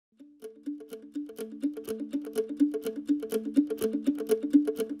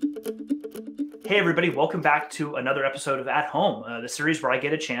Hey, everybody, welcome back to another episode of At Home, the series where I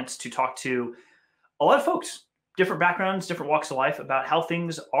get a chance to talk to a lot of folks, different backgrounds, different walks of life, about how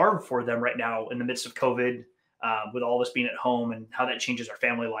things are for them right now in the midst of COVID, with all of us being at home and how that changes our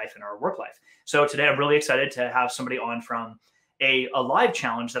family life and our work life. So today I'm really excited to have somebody on from a live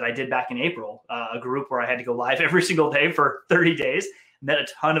challenge that I did back in April, a group where I had to go live every single day for 30 days, met a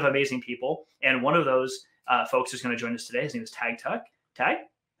ton of amazing people. And one of those folks is going to join us today. His name is Tag Tuck. Tag,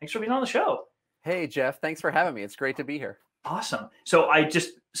 thanks for being on the show. Hey, Jeff, thanks for having me. It's great to be here. Awesome. So I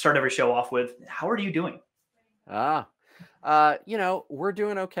just start every show off with, how are you doing? We're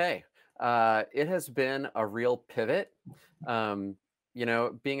doing okay. It has been a real pivot. Being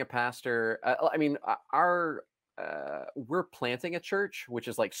a pastor, we're planting a church, which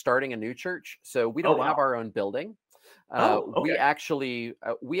is like starting a new church. So we don't have our own building. Okay.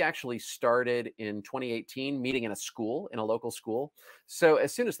 We actually started in 2018 meeting in a local school. So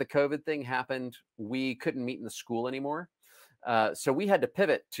as soon as the COVID thing happened, we couldn't meet in the school anymore. So we had to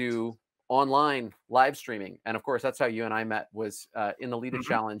pivot to online live streaming. And of course, that's how you and I met, was in the Lead It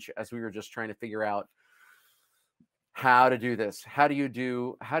Challenge, as we were just trying to figure out how to do this. How do you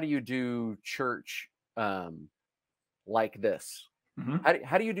do church like this?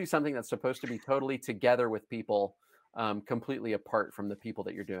 How do you do something that's supposed to be totally together with people, completely apart from the people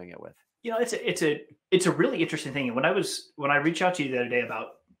that you're doing it with? You know, it's a really interesting thing. And when I reached out to you the other day about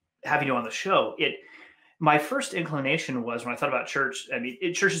having you on the show, my first inclination was, when I thought about church, I mean,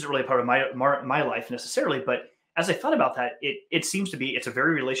 church isn't really a part of my life necessarily, but as I thought about that, it seems to be, it's a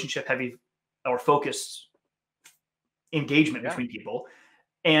very relationship heavy or focused engagement between people.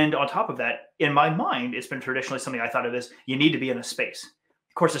 And on top of that, in my mind, it's been traditionally something I thought of as, you need to be in a space.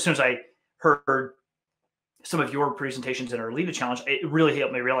 Of course, as soon as I heard some of your presentations in our Lead It Challenge, it really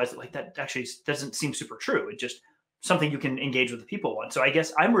helped me realize that, like, that actually doesn't seem super true. It's just something you can engage with the people on. So I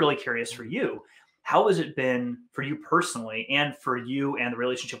guess I'm really curious for you, how has it been for you personally, and for you and the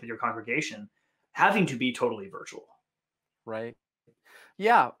relationship with your congregation, having to be totally virtual? Right.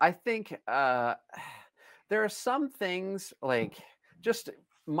 Yeah, I think there are some things, like, just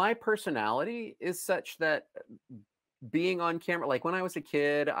my personality is such that being on camera, like when I was a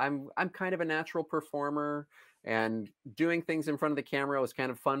kid, I'm kind of a natural performer, and doing things in front of the camera was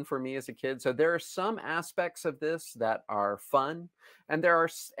kind of fun for me as a kid. So there are some aspects of this that are fun, and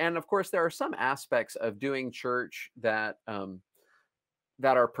of course there are some aspects of doing church that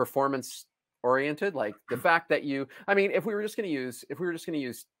are performance oriented, like the fact that if we were just going to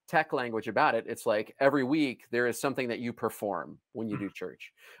use tech language about it, it's like every week there is something that you perform when you do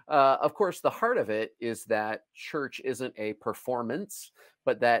church. Of course, the heart of it is that church isn't a performance,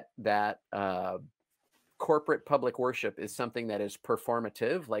 but that corporate public worship is something that is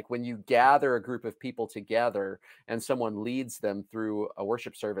performative. Like when you gather a group of people together and someone leads them through a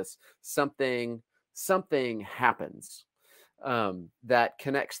worship service, something happens that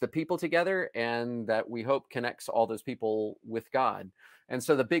connects the people together, and that we hope connects all those people with God. And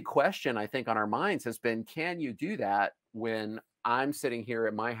so the big question, I think, on our minds has been, can you do that when I'm sitting here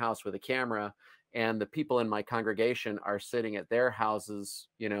at my house with a camera, and the people in my congregation are sitting at their houses,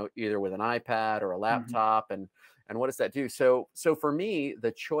 either with an iPad or a laptop, and what does that do? So for me,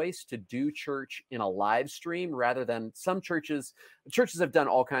 the choice to do church in a live stream, rather than some churches have done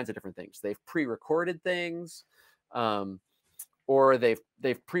all kinds of different things. They've pre-recorded things, or they've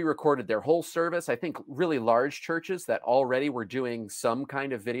pre-recorded their whole service. I think really large churches that already were doing some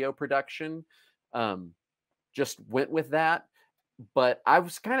kind of video production just went with that. But I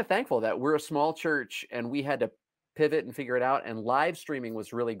was kind of thankful that we're a small church and we had to pivot and figure it out. And live streaming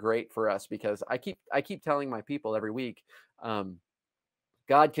was really great for us, because I keep telling my people every week,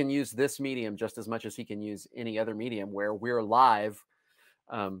 God can use this medium just as much as he can use any other medium where we're live.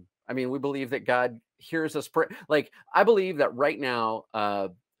 We believe that God hears us pray. Like, I believe that right now,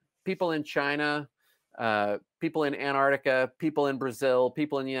 people in China, people in Antarctica, people in Brazil,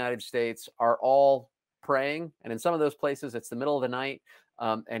 people in the United States are all praying. And in some of those places, it's the middle of the night.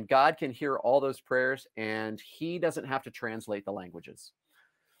 And God can hear all those prayers, and he doesn't have to translate the languages.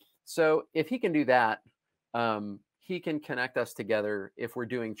 So if he can do that, he can connect us together if we're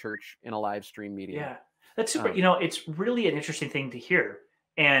doing church in a live stream medium. Yeah, that's super. It's really an interesting thing to hear.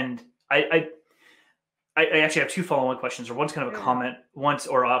 And I actually have two follow-on questions, or one's kind of a comment,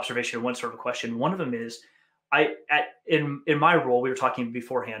 or observation, or one sort of a question. One of them is, in my role, we were talking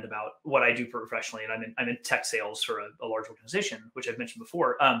beforehand about what I do professionally, and I'm in tech sales for a large organization, which I've mentioned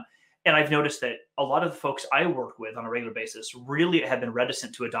before. And I've noticed that a lot of the folks I work with on a regular basis really have been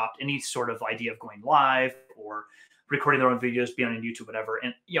reticent to adopt any sort of idea of going live or recording their own videos, being on YouTube, whatever.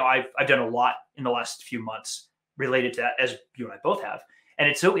 And I've done a lot in the last few months related to that, as you and I both have. And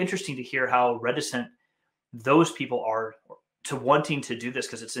it's so interesting to hear how reticent those people are to wanting to do this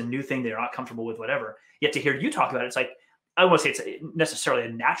because it's a new thing. They're not comfortable with whatever. Yet to hear you talk about it, it's like, I don't want to say it's necessarily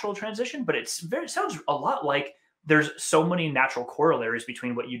a natural transition, but it sounds a lot like there's so many natural corollaries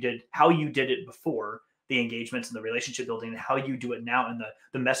between what you did, how you did it before, the engagements and the relationship building, and how you do it now, and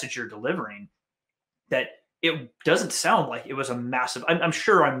the message you're delivering, that it doesn't sound like it was a massive, I'm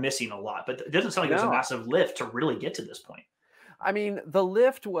sure I'm missing a lot, but it doesn't sound like it was a No, massive lift to really get to this point. I mean, the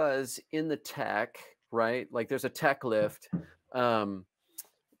lift was in the tech, right? Like there's a tech lift. Um,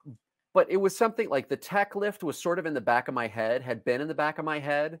 but it was something like the tech lift was sort of in the back of my head, had been in the back of my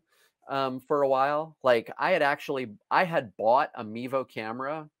head for a while. Like I had bought a Mevo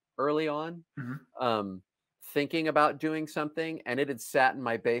camera early on, Mhm. thinking about doing something, and it had sat in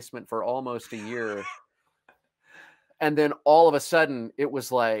my basement for almost a year. And then all of a sudden it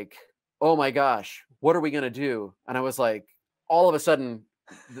was like, oh my gosh, what are we going to do? And I was like, all of a sudden,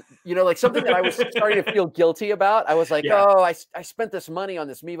 like something that I was starting to feel guilty about. I was like, Yeah. oh, I spent this money on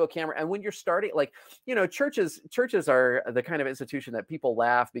this Mevo camera. And when you're starting, like, churches are the kind of institution that people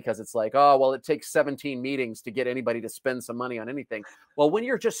laugh because it's like, oh, well, it takes 17 meetings to get anybody to spend some money on anything. Well, when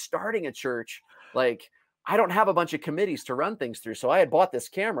you're just starting a church, like I don't have a bunch of committees to run things through. So I had bought this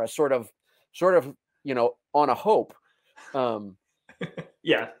camera sort of, on a hope.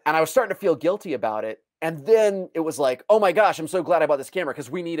 Yeah. And I was starting to feel guilty about it. And then it was like, oh my gosh, I'm so glad I bought this camera because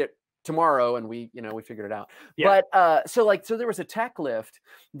we need it tomorrow. And we figured it out. Yeah. But so there was a tech lift.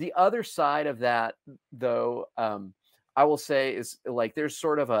 The other side of that, though, I will say is like there's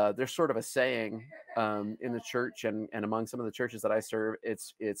sort of a saying in the church and among some of the churches that I serve.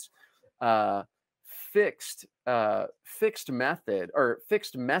 It's fixed method or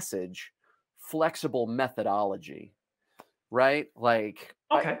fixed message, flexible methodology. Right? Like,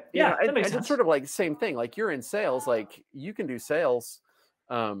 Okay. Yeah, that makes and it's sense. sort of like the same thing. Like you're in sales, like you can do sales.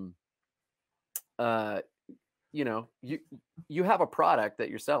 Uh, you have a product that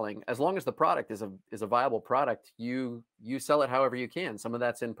you're selling. As long as the product is a viable product, you sell it however you can. Some of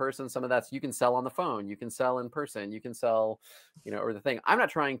that's in person, some of that's you can sell on the phone, you can sell in person, you can sell, or the thing. I'm not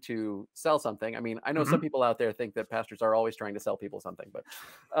trying to sell something. I mean, I know some people out there think that pastors are always trying to sell people something,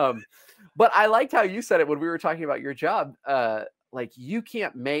 but I liked how you said it when we were talking about your job. Like you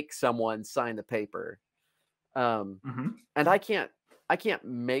can't make someone sign the paper. And I can't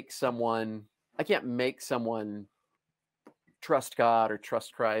make someone trust God or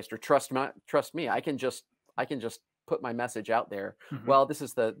trust Christ or trust me. I can just put my message out there. Well, this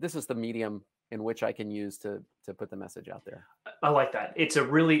is the medium in which I can use to put the message out there. I like that. It's a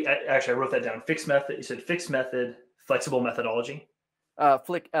really, actually, I wrote that down. Fixed method. You said fixed method, flexible methodology.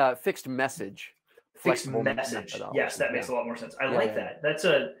 Fixed message. Fixed message. Yes, that makes a lot more sense. I like that.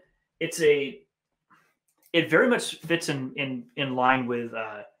 It very much fits in line with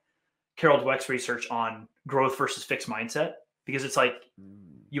Carol Dweck's research on growth versus fixed mindset, because it's like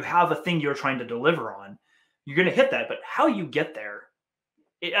you have a thing you're trying to deliver on, you're going to hit that, but how you get there,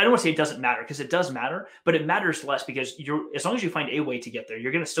 I don't want to say it doesn't matter, because it does matter, but it matters less because as long as you find a way to get there,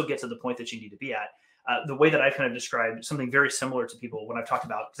 you're going to still get to the point that you need to be at. The way that I've kind of described something very similar to people when I've talked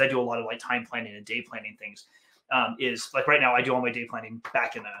about, because I do a lot of like time planning and day planning things, is like right now I do all my day planning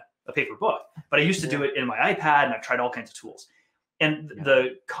back in a paper book, but I used to do it in my iPad, and I've tried all kinds of tools. And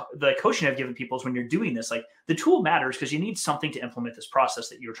the coaching I've given people is when you're doing this, like the tool matters because you need something to implement this process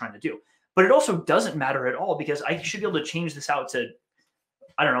that you're trying to do. But it also doesn't matter at all because I should be able to change this out to,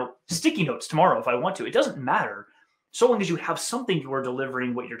 I don't know, sticky notes tomorrow if I want to. It doesn't matter. So long as you have something you are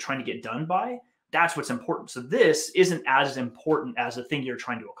delivering what you're trying to get done by, that's what's important. So this isn't as important as the thing you're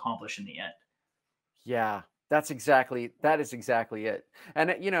trying to accomplish in the end. Yeah. That is exactly it.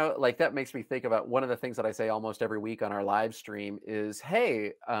 And, like that makes me think about one of the things that I say almost every week on our live stream is,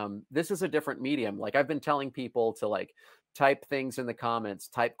 hey, this is a different medium. Like I've been telling people to like type things in the comments,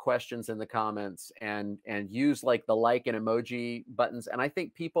 type questions in the comments, and use like the like and emoji buttons. And I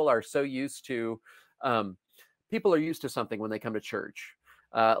think people are so used to, something when they come to church.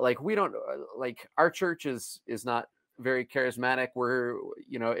 Like we don't, like our church is not very charismatic. We're,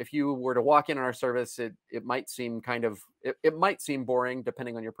 if you were to walk in on our service, it might seem it might seem boring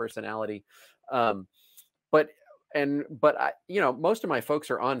depending on your personality. But I, most of my folks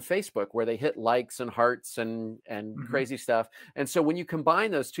are on Facebook where they hit likes and hearts and crazy stuff. And so when you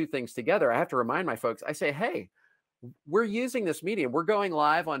combine those two things together, I have to remind my folks, I say, hey, we're using this medium. We're going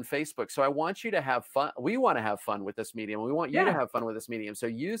live on Facebook. So I want you to have fun. We want to have fun with this medium. We want you to Yeah. have fun with this medium. So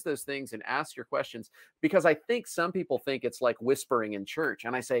use those things and ask your questions, because I think some people think it's like whispering in church.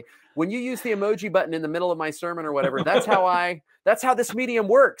 And I say, when you use the emoji button in the middle of my sermon or whatever, that's how this medium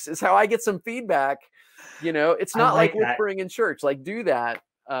works, is how I get some feedback. You know, it's I not like like that. whispering in church, like do that.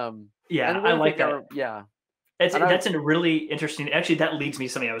 Yeah, And I one like thing, that. yeah. That's a really interesting. Actually, that leads me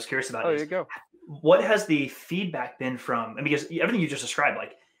to something I was curious about. Oh, there Is you go. what has the feedback been from? And because everything you just described,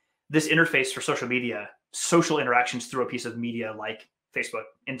 like this interface for social media, social interactions through a piece of media like Facebook,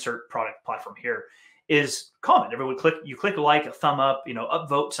 insert product platform here, is common. Everyone you click a like, a thumb up,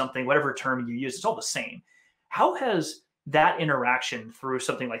 upvote something, whatever term you use, it's all the same. How has that interaction through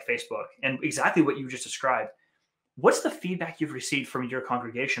something like Facebook and exactly what you just described? What's the feedback you've received from your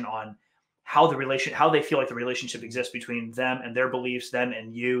congregation on how they feel like the relationship exists between them and their beliefs, them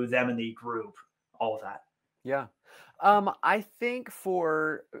and you, them and the group, all of that? Yeah. I think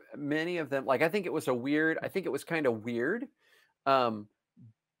for many of them, like I think it was kind of weird. Um,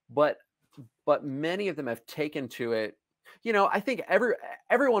 but many of them have taken to it. I think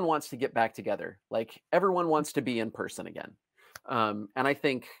everyone wants to get back together. Like everyone wants to be in person again. And I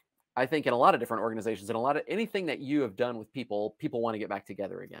think in a lot of different organizations and anything that you have done with people want to get back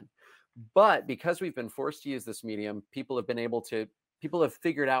together again. But because we've been forced to use this medium, people have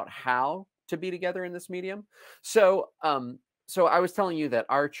figured out how to be together in this medium. So, so I was telling you that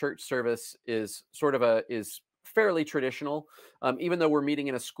our church service is is fairly traditional. Even though we're meeting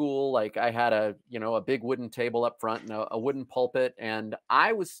in a school, like I had a big wooden table up front and a wooden pulpit, and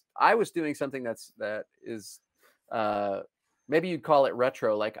I was doing something that is maybe you'd call it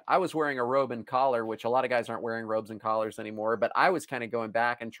retro. Like I was wearing a robe and collar, which a lot of guys aren't wearing robes and collars anymore, but I was kind of going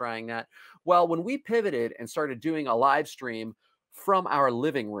back and trying that. Well, when we pivoted and started doing a live stream from our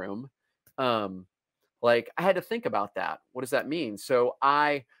living room, like I had to think about that. What does that mean? So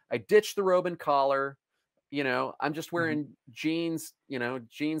I ditched the robe and collar. I'm just wearing jeans,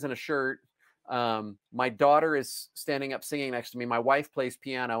 jeans and a shirt. My daughter is standing up singing next to me. My wife plays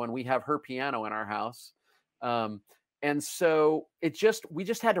piano, and we have her piano in our house. And so we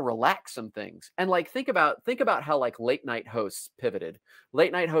just had to relax some things. And like, think about how like late night hosts pivoted.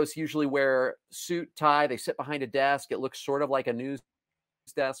 Late night hosts usually wear suit, tie, they sit behind a desk. It looks sort of like a news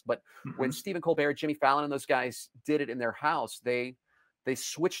desk. But when Stephen Colbert, Jimmy Fallon, and those guys did it in their house, they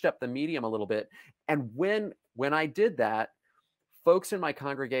switched up the medium a little bit. And when I did that, folks in my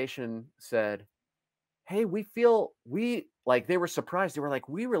congregation said, hey, they were surprised. They were like,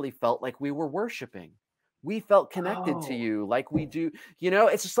 we really felt like we were worshiping. We felt connected to you like we do.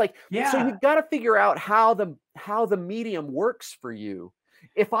 It's just like, so you've got to figure out how the medium works for you.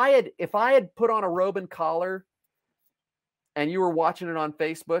 If I had put on a robe and collar and you were watching it on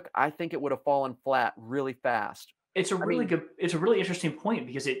Facebook, I think it would have fallen flat really fast. It's a really interesting point,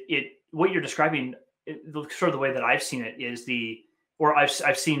 because what you're describing, sort of the way that I've seen it is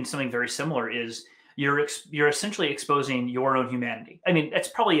I've seen something very similar is you're essentially exposing your own humanity. I mean, that's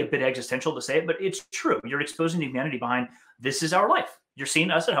probably a bit existential to say it, but it's true. You're exposing the humanity behind, this is our life. You're seeing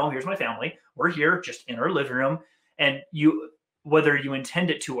us at home. Here's my family. We're here just in our living room. And whether you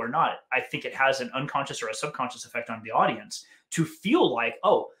intend it to or not, I think it has an unconscious or a subconscious effect on the audience to feel like,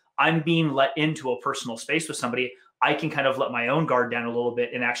 oh, I'm being let into a personal space with somebody. I can kind of let my own guard down a little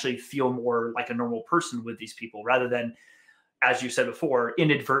bit and actually feel more like a normal person with these people, rather than, as you said before,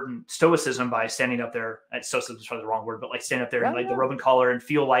 inadvertent stoicism by standing up there. Stoicism is probably the wrong word, but like stand up there and like the robe and collar and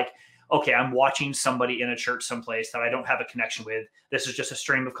feel like, okay, I'm watching somebody in a church someplace that I don't have a connection with. This is just a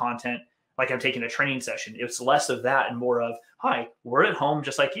stream of content. Like I'm taking a training session. It's less of that and more of, hi, we're at home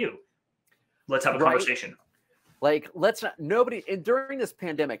just like you. Let's have a conversation. Like, during this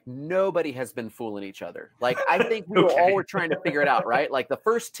pandemic, nobody has been fooling each other. Like, I think we all were trying to figure it out, right? Like the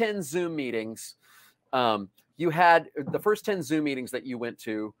first 10 Zoom meetings, you had the first 10 Zoom meetings that you went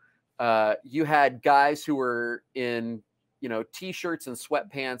to, you had guys who were in, t-shirts and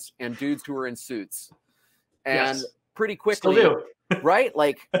sweatpants and dudes who were in suits. And pretty quickly, right?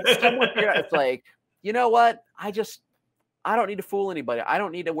 Like someone figured out, it's like, you know what? I don't need to fool anybody. I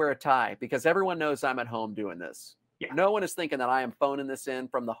don't need to wear a tie because everyone knows I'm at home doing this. Yeah. No one is thinking that I am phoning this in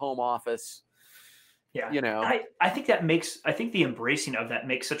from the home office. Yeah. I think the embracing of that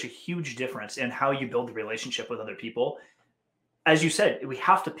makes such a huge difference in how you build the relationship with other people. As you said, we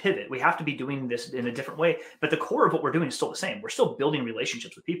have to pivot. We have to be doing this in a different way. But the core of what we're doing is still the same. We're still building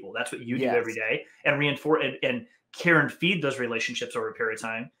relationships with people. That's what you do every day, and reinforce and care and feed those relationships over a period of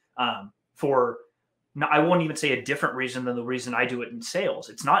time. I won't even say a different reason than the reason I do it in sales.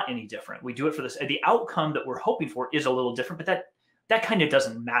 It's not any different. We do it for this. The outcome that we're hoping for is a little different, but that kind of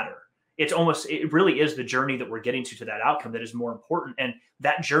doesn't matter. it really is the journey that we're getting to that outcome that is more important. And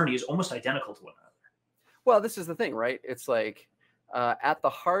that journey is almost identical to one another. Well, this is the thing, right? It's like at the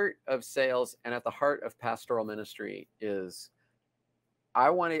heart of sales and at the heart of pastoral ministry is I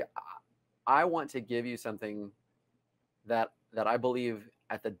want to give you something that I believe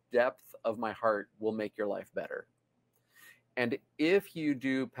at the depth of my heart will make your life better. And if you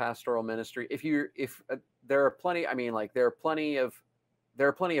do pastoral ministry, if there are plenty, I mean, like there are plenty of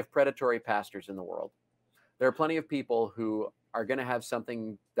predatory pastors in the world. There are plenty of people who are going to have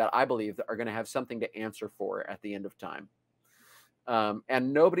something that I believe that are going to have something to answer for at the end of time.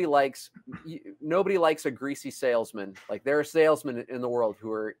 And nobody likes a greasy salesman. Like there are salesmen in the world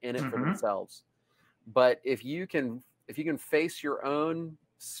who are in it for themselves. But if you can face your own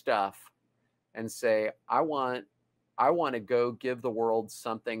stuff and say, I want to go give the world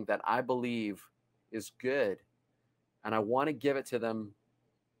something that I believe is good, and I want to give it to them.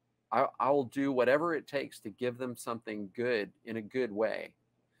 I will do whatever it takes to give them something good in a good way.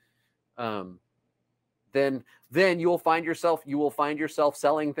 Then you will find yourself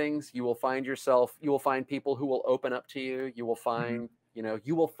selling things. You will find people who will open up to you. You will find,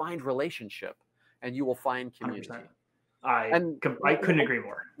 you will find relationship, and you will find community. 100%. I couldn't agree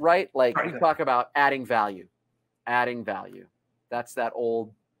more. Right? Like we talk about adding value. That's that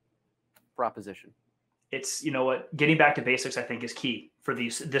old proposition. It's, getting back to basics, I think, is key for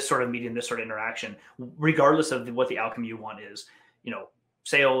this sort of medium, this sort of interaction, regardless of what the outcome you want is.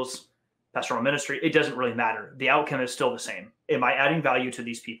 Sales, pastoral ministry, it doesn't really matter. The outcome is still the same. Am I adding value to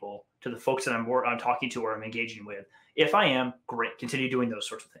these people, to the folks that I'm talking to or I'm engaging with? If I am, great, continue doing those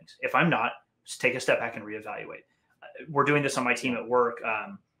sorts of things. If I'm not, just take a step back and reevaluate. We're doing this on my team at work.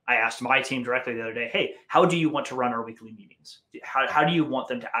 I asked my team directly the other day, hey, how do you want to run our weekly meetings? How do you want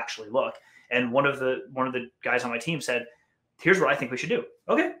them to actually look? And one of the guys on my team said, here's what I think we should do.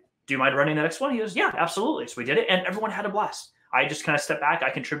 Okay. Do you mind running the next one? He goes, yeah, absolutely. So we did it and everyone had a blast. I just kind of stepped back. I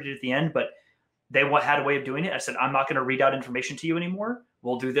contributed at the end, but they had a way of doing it. I said, I'm not going to read out information to you anymore.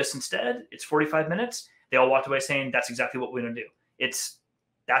 We'll do this instead. It's 45 minutes. They all walked away saying, that's exactly what we're going to do.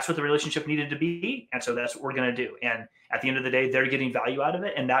 That's what the relationship needed to be. And so that's what we're going to do. And at the end of the day, they're getting value out of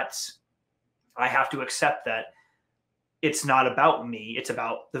it. And I have to accept that it's not about me. It's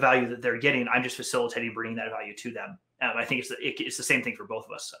about the value that they're getting. I'm just facilitating bringing that value to them. I think it's the same thing for both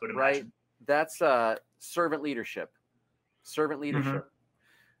of us, I would imagine. Right. That's servant leadership. Servant leadership.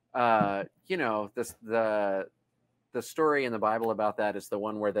 The story in the Bible about that is the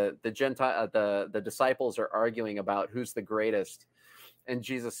one where the disciples are arguing about who's the greatest, and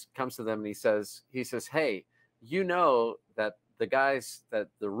Jesus comes to them and he says, hey, that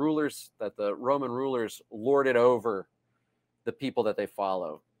the Roman rulers lord it over the people that they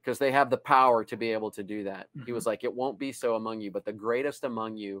follow because they have the power to be able to do that. He was like, it won't be so among you, but the greatest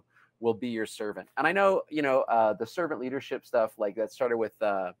among you will be your servant. And I know, the servant leadership stuff, like that started with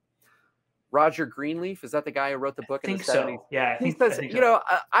Roger Greenleaf. Is that the guy who wrote the book in the 70s? So. Yeah, I think so.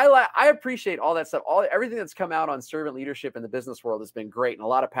 I appreciate all that stuff. Everything that's come out on servant leadership in the business world has been great. And a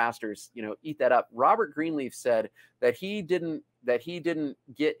lot of pastors, eat that up. Robert Greenleaf said that he didn't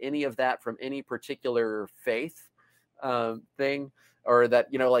get any of that from any particular faith thing, or that,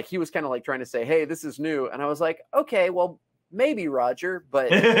 like he was kind of like trying to say, hey, this is new. And I was like, okay, well, maybe Roger,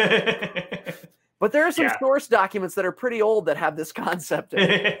 but but there are some source documents that are pretty old that have this concept in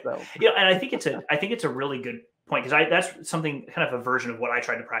it. So. And I think it's a really good point, because that's something, kind of a version of what I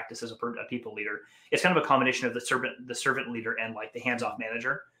try to practice as a people leader. It's kind of a combination of the servant leader and like the hands-off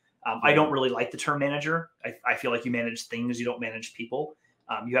manager. I don't really like the term manager. I feel like you manage things, you don't manage people.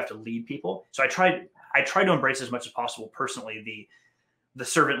 You have to lead people. So I try to embrace as much as possible personally the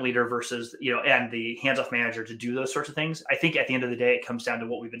servant leader versus, and the hands-off manager to do those sorts of things. I think at the end of the day, it comes down to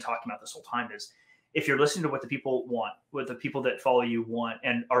what we've been talking about this whole time is, if you're listening to what the people want, what the people that follow you want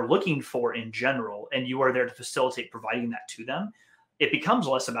and are looking for in general, and you are there to facilitate providing that to them, it becomes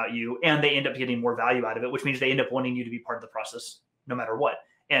less about you and they end up getting more value out of it, which means they end up wanting you to be part of the process no matter what,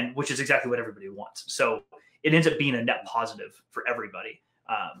 and which is exactly what everybody wants. So it ends up being a net positive for everybody.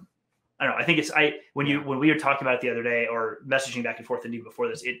 I don't know. I think when we were talking about it the other day or messaging back and forth and even before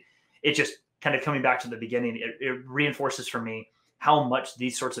this, it just kind of coming back to the beginning, it reinforces for me how much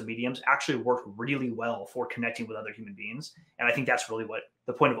these sorts of mediums actually work really well for connecting with other human beings. And I think that's really what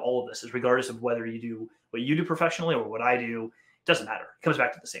the point of all of this is, regardless of whether you do what you do professionally or what I do, it doesn't matter. It comes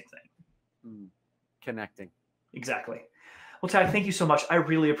back to the same thing. Connecting. Exactly. Well, Tag, thank you so much. I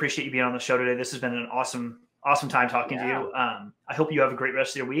really appreciate you being on the show today. This has been an awesome time talking to you. I hope you have a great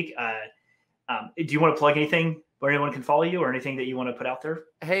rest of your week. Do you want to plug anything where anyone can follow you or anything that you want to put out there?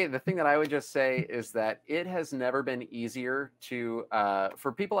 Hey, the thing that I would just say is that it has never been easier to,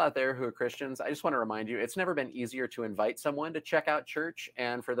 for people out there who are Christians, I just want to remind you, it's never been easier to invite someone to check out church.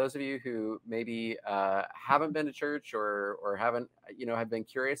 And for those of you who maybe haven't been to church or haven't, have been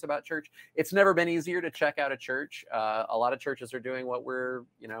curious about church, it's never been easier to check out a church. A lot of churches are doing what we're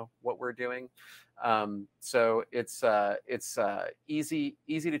doing. So it's easy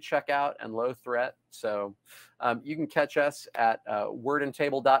to check out and low threat. So you can catch us at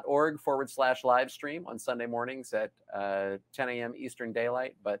wordandtable.org/live stream on Sunday mornings at 10 a.m. Eastern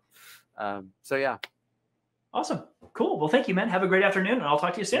Daylight. But so yeah. Awesome. Cool. Well, thank you, man. Have a great afternoon, and I'll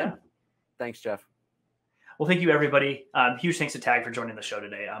talk to you soon. Yeah. Thanks, Jeff. Well, thank you, everybody. Huge thanks to Tag for joining the show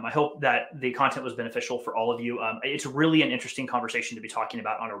today. I hope that the content was beneficial for all of you. It's really an interesting conversation to be talking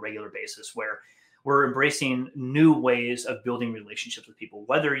about on a regular basis, where we're embracing new ways of building relationships with people,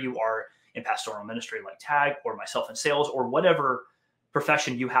 whether you are in pastoral ministry like Tag or myself in sales or whatever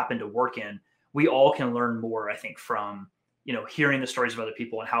profession you happen to work in. We all can learn more, I think, from hearing the stories of other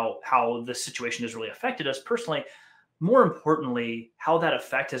people and how the situation has really affected us personally. More importantly, how that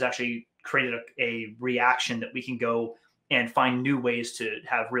effect has actually created a reaction that we can go and find new ways to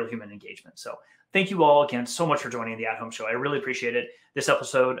have real human engagement. So thank you all again so much for joining the At Home Show. I really appreciate it. This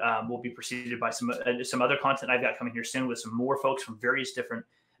episode will be preceded by some other content I've got coming here soon with some more folks from various different,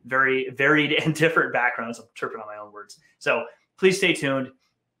 very varied and different backgrounds. I'm tripping on my own words. So please stay tuned.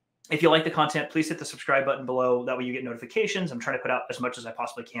 If you like the content, please hit the subscribe button below. That way you get notifications. I'm trying to put out as much as I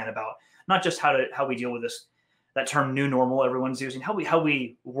possibly can about not just how we deal with this, that term new normal everyone's using, how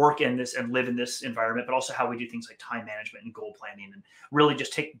we work in this and live in this environment, but also how we do things like time management and goal planning and really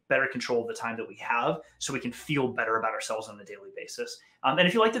just take better control of the time that we have so we can feel better about ourselves on a daily basis. And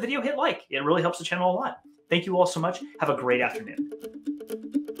if you like the video, hit like. It really helps the channel a lot. Thank you all so much. Have a great afternoon.